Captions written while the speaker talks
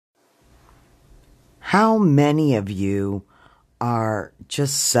How many of you are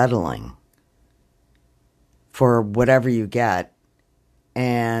just settling for whatever you get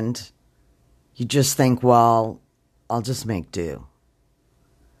and you just think, well, I'll just make do?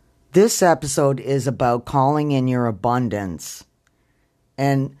 This episode is about calling in your abundance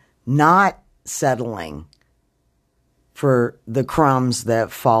and not settling for the crumbs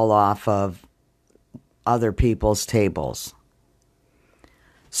that fall off of other people's tables.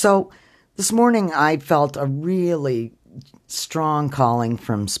 So this morning I felt a really strong calling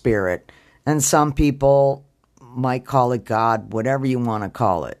from Spirit, and some people might call it God, whatever you want to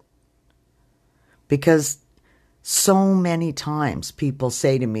call it. Because so many times people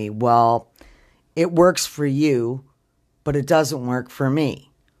say to me, well, it works for you, but it doesn't work for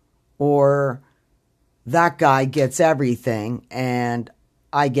me. Or that guy gets everything and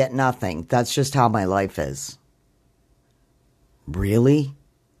I get nothing. That's just how my life is. Really?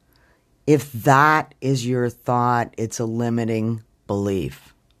 If that is your thought, it's a limiting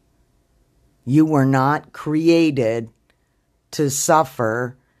belief. You were not created to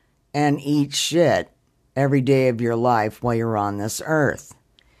suffer and eat shit every day of your life while you're on this earth.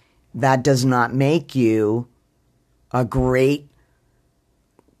 That does not make you a great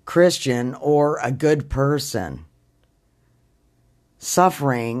Christian or a good person.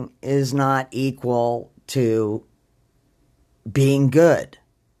 Suffering is not equal to being good.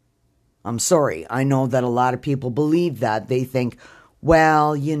 I'm sorry. I know that a lot of people believe that. They think,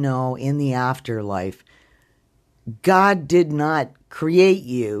 well, in the afterlife, God did not create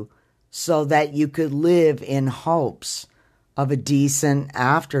you so that you could live in hopes of a decent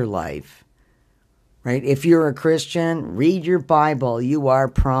afterlife, right? If you're a Christian, read your Bible. You are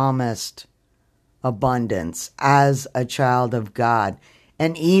promised abundance as a child of God.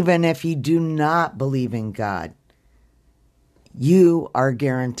 And even if you do not believe in God, you are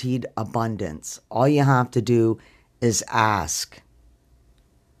guaranteed abundance. All you have to do is ask.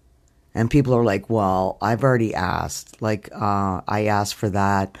 And people are like, well, I've already asked. I asked for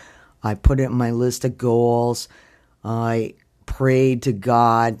that. I put it in my list of goals. I prayed to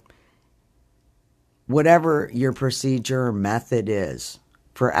God. Whatever your procedure or method is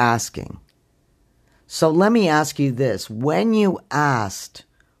for asking. So let me ask you this. When you asked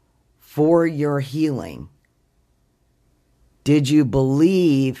for your healing, did you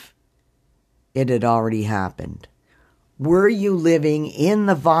believe it had already happened? Were you living in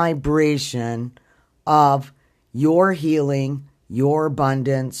the vibration of your healing, your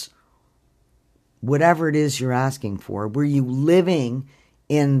abundance, whatever it is you're asking for? Were you living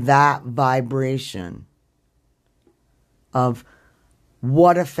in that vibration of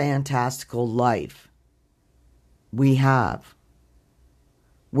what a fantastical life we have?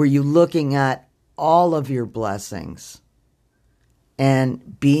 Were you looking at all of your blessings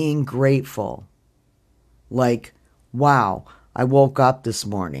and being grateful? Like, wow, I woke up this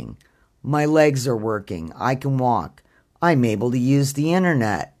morning. My legs are working. I can walk. I'm able to use the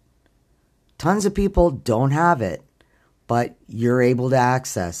internet. Tons of people don't have it, but you're able to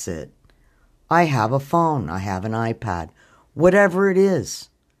access it. I have a phone. I have an iPad. Whatever it is,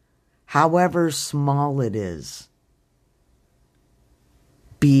 however small it is,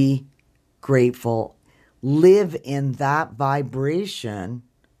 be grateful. Live in that vibration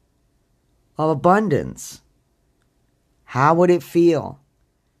of abundance. How would it feel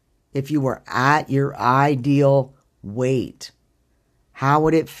if you were at your ideal weight? How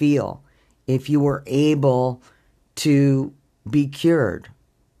would it feel if you were able to be cured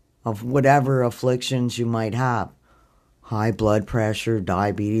of whatever afflictions you might have? High blood pressure,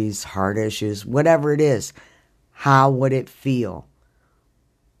 diabetes, heart issues, whatever it is. How would it feel?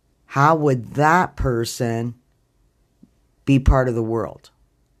 How would that person be part of the world?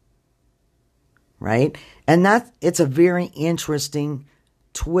 Right? And it's a very interesting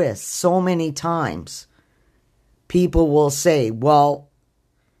twist. So many times people will say, well,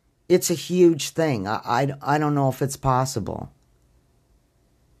 it's a huge thing. I don't know if it's possible.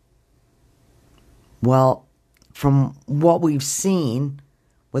 Well, from what we've seen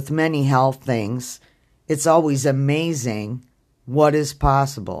with many health things, it's always amazing what is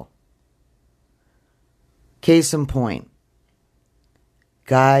possible. Case in point,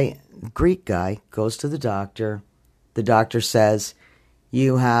 Greek guy goes to the doctor. The doctor says,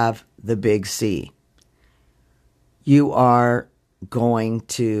 you have the big C. You are going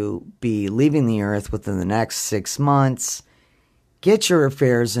to be leaving the earth within the next 6 months. Get your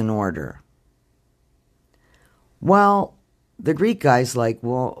affairs in order. Well, the Greek guy's like,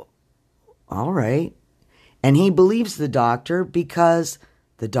 well, all right. And he believes the doctor because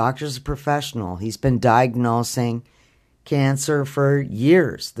the doctor's a professional. He's been diagnosing cancer for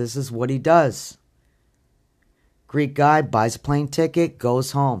years. This is what he does. Greek guy buys a plane ticket,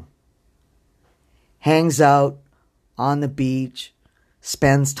 goes home, hangs out on the beach,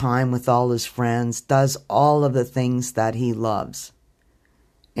 spends time with all his friends, does all of the things that he loves.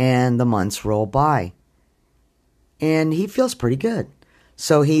 And the months roll by. And he feels pretty good.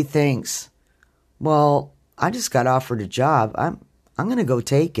 So he thinks, well, I just got offered a job. I'm going to go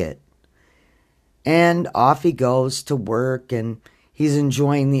take it. And off he goes to work, and he's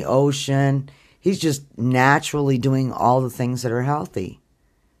enjoying the ocean. He's just naturally doing all the things that are healthy.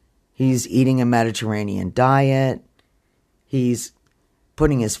 He's eating a Mediterranean diet. He's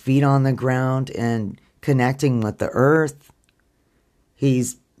putting his feet on the ground and connecting with the earth.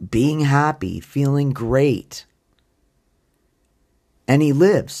 He's being happy, feeling great. And he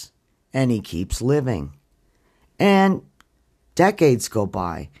lives, and he keeps living. And decades go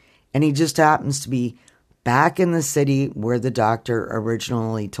by, and he just happens to be back in the city where the doctor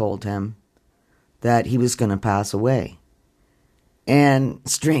originally told him that he was going to pass away. And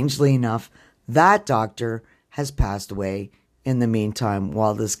strangely enough, that doctor has passed away in the meantime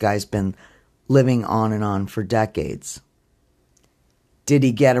while this guy's been living on and on for decades. Did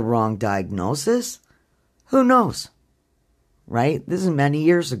he get a wrong diagnosis? Who knows? Right? This is many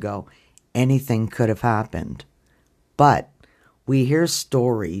years ago. Anything could have happened. But we hear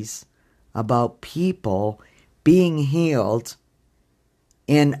stories about people being healed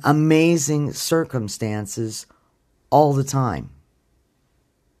in amazing circumstances all the time.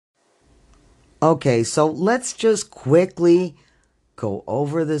 Okay, so let's just quickly go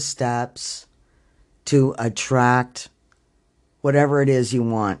over the steps to attract whatever it is you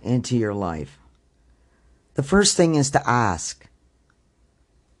want into your life. The first thing is to ask.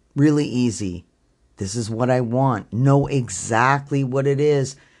 Really easy. This is what I want. Know exactly what it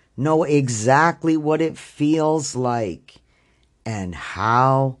is. Know exactly what it feels like. And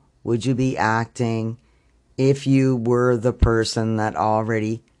how would you be acting if you were the person that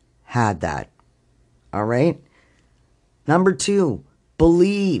already had that? All right? Number 2,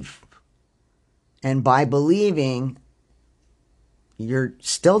 believe. And by believing, you're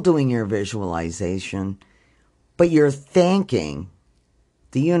still doing your visualization, but you're thanking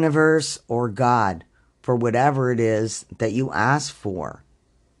the universe or God for whatever it is that you ask for.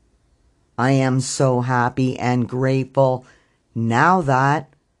 I am so happy and grateful now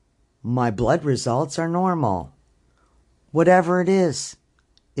that my blood results are normal. Whatever it is,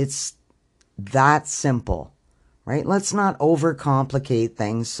 it's that simple, right? Let's not overcomplicate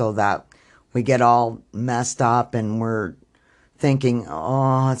things so that we get all messed up and we're thinking,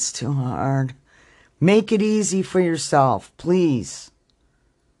 oh, it's too hard. Make it easy for yourself, please.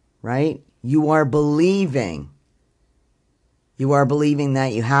 Right? You are believing. You are believing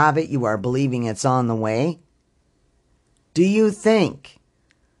that you have it. You are believing it's on the way. Do you think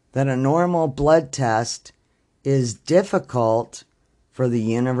that a normal blood test is difficult for the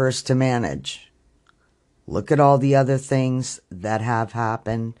universe to manage? Look at all the other things that have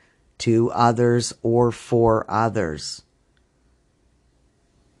happened to others or for others.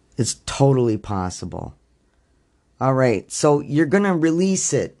 It's totally possible. All right, so you're going to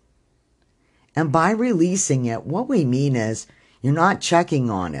release it. And by releasing it, what we mean is you're not checking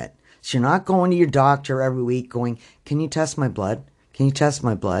on it. So you're not going to your doctor every week going, can you test my blood? Can you test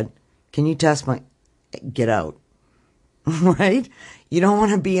my blood? Can you test my... Get out. Right? You don't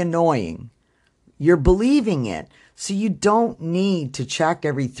want to be annoying. You're believing it. So you don't need to check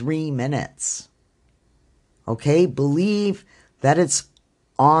every 3 minutes. Okay? Believe that it's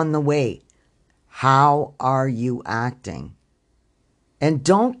on the way. How are you acting? And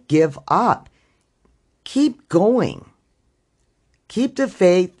don't give up. Keep going. Keep the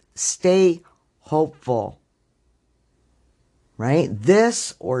faith. Stay hopeful. Right?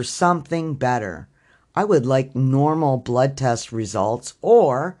 This or something better. I would like normal blood test results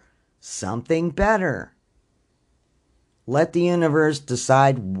or something better. Let the universe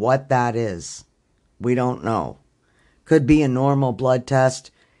decide what that is. We don't know. Could be a normal blood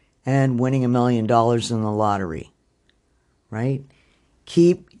test and winning $1 million in the lottery. Right?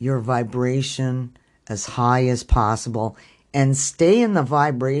 Keep your vibration as high as possible and stay in the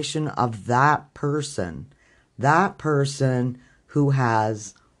vibration of that person who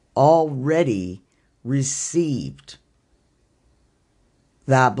has already received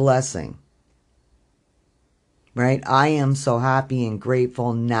that blessing. Right? I am so happy and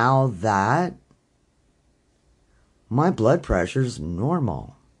grateful now that my blood pressure's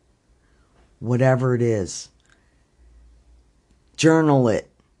normal. Whatever it is. Journal it.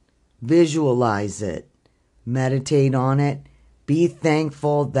 Visualize it. Meditate on it. Be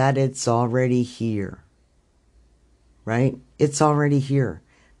thankful that it's already here. Right? It's already here.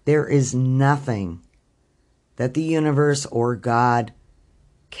 There is nothing that the universe or God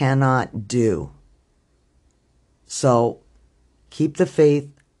cannot do. So keep the faith,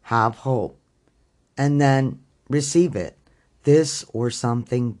 have hope, and then receive it, this or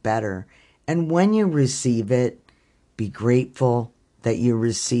something better. And when you receive it, be grateful that you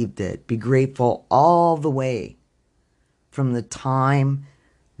received it. Be grateful all the way from the time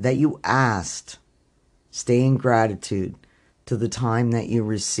that you asked. Stay in gratitude to the time that you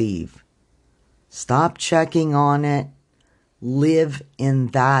receive. Stop checking on it. Live in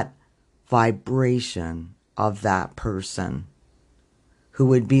that vibration of that person who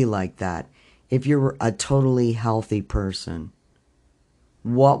would be like that. If you're a totally healthy person,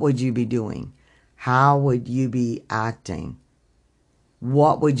 what would you be doing? How would you be acting?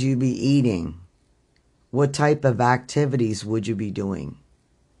 What would you be eating? What type of activities would you be doing?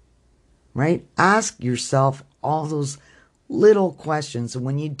 Right? Ask yourself all those little questions. And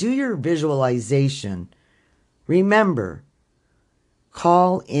when you do your visualization, remember,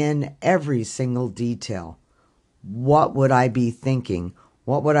 call in every single detail. What would I be thinking?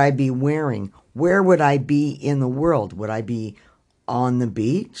 What would I be wearing? Where would I be in the world? Would I be on the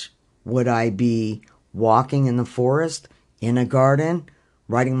beach? Would I be walking in the forest, in a garden,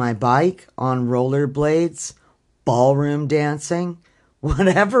 riding my bike, on rollerblades, ballroom dancing?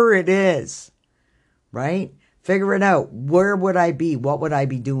 Whatever it is, right? Figure it out. Where would I be? What would I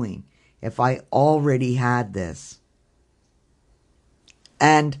be doing if I already had this?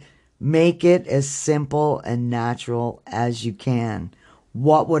 And make it as simple and natural as you can.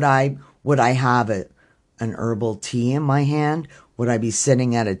 What would I have an herbal tea in my hand? Would I be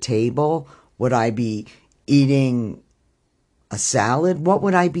sitting at a table? Would I be eating a salad? What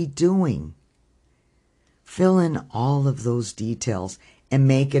would I be doing? Fill in all of those details and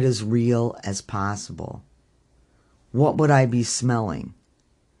make it as real as possible. What would I be smelling?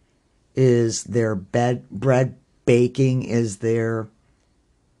 Is there bread baking? Is there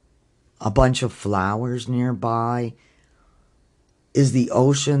a bunch of flowers nearby? Is the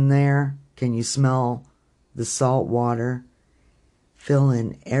ocean there? Can you smell the salt water? Fill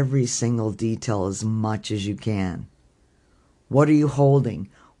in every single detail as much as you can. What are you holding?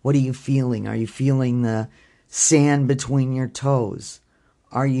 What are you feeling? Are you feeling the sand between your toes?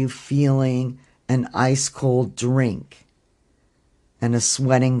 Are you feeling an ice cold drink and a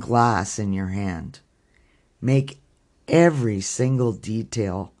sweating glass in your hand? Make every single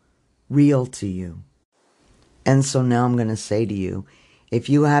detail real to you. And so now I'm going to say to you, if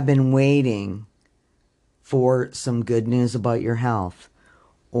you have been waiting for some good news about your health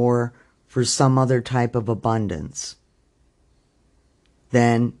or for some other type of abundance,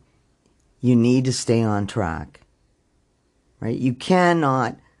 then you need to stay on track, right? You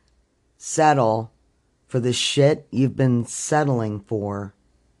cannot settle for the shit you've been settling for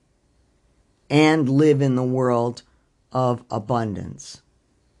and live in the world of abundance.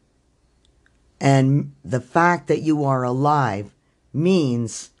 And the fact that you are alive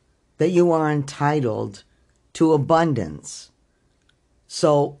means that you are entitled to abundance.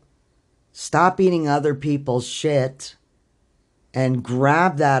 So stop eating other people's shit and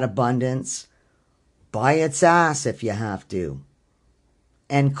grab that abundance by its ass if you have to,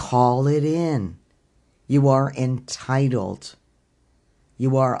 and call it in. You are entitled.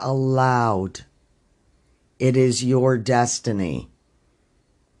 You are allowed. It is your destiny.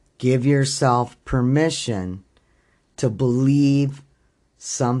 Give yourself permission to believe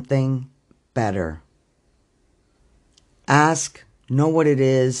something better. Ask, know what it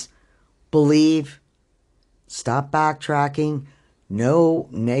is, believe, stop backtracking, no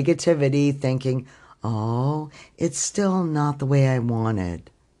negativity, thinking, oh, it's still not the way I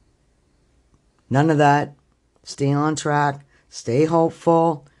wanted. None of that. Stay on track, stay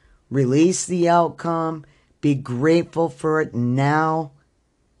hopeful, release the outcome, be grateful for it now,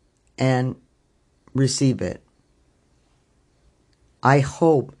 and receive it. I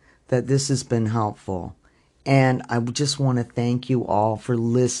hope that this has been helpful. And I just want to thank you all for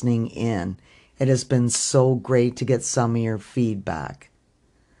listening in. It has been so great to get some of your feedback.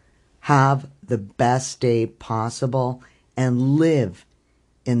 Have the best day possible and live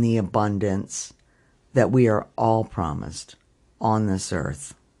in the abundance that we are all promised on this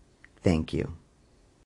earth. Thank you.